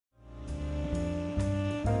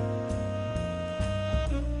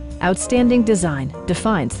Outstanding design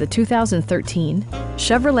defines the 2013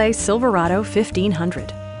 Chevrolet Silverado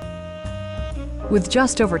 1500. With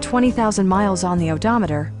just over 20,000 miles on the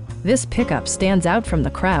odometer, this pickup stands out from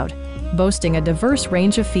the crowd, boasting a diverse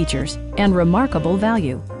range of features and remarkable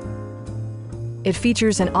value. It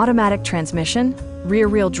features an automatic transmission,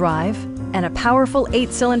 rear-wheel drive, and a powerful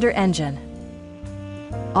 8-cylinder engine.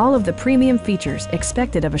 All of the premium features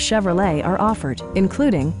expected of a Chevrolet are offered,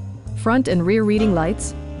 including front and rear reading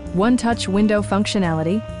lights, one-touch window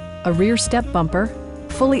functionality, a rear step bumper,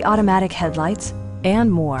 fully automatic headlights,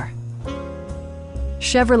 and more.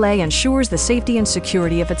 Chevrolet ensures the safety and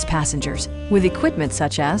security of its passengers with equipment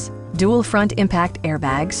such as dual front impact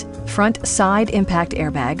airbags, front side impact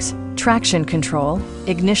airbags, traction control,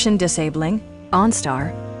 ignition disabling,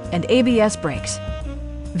 OnStar, and ABS brakes.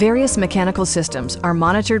 Various mechanical systems are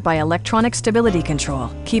monitored by electronic stability control,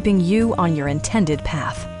 keeping you on your intended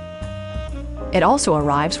path. It also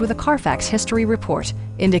arrives with a Carfax history report,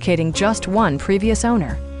 indicating just one previous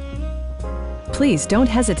owner. Please don't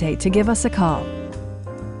hesitate to give us a call.